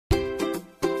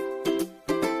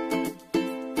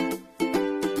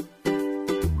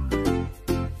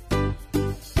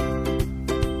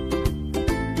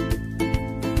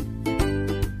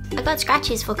I got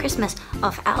scratchies for Christmas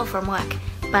off Al from work,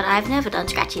 but I've never done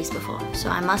scratchies before, so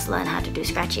I must learn how to do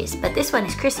scratchies. But this one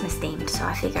is Christmas themed, so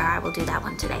I figure I will do that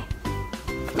one today.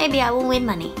 Maybe I will win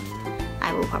money.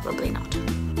 I will probably not.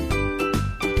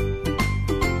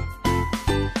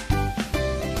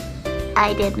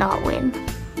 I did not win.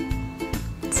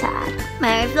 Sad.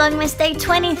 Merry Vlogmas Day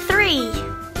 23!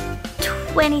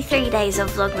 23 days of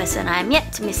Vlogmas and I'm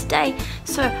yet to miss a day,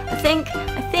 so I think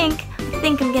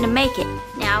I'm gonna make it.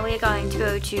 Now we're going to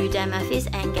go to Dan Murphy's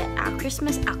and get our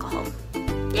Christmas alcohol.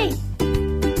 Yay!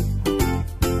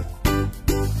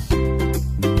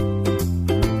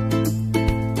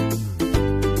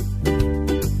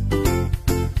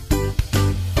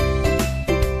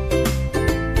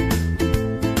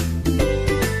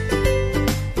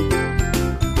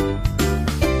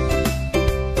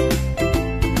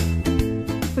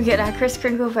 We got our Kris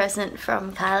Kringle present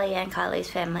from Kylie and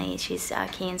Kylie's family. She's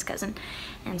Kian's cousin.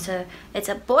 And so it's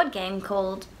a board game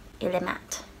called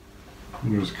Illimat.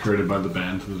 It was created by the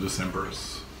band The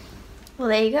Decemberists. Well,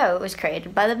 there you go. It was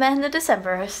created by the band The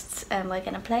Decemberists and we're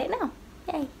going to play it now.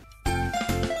 Yay.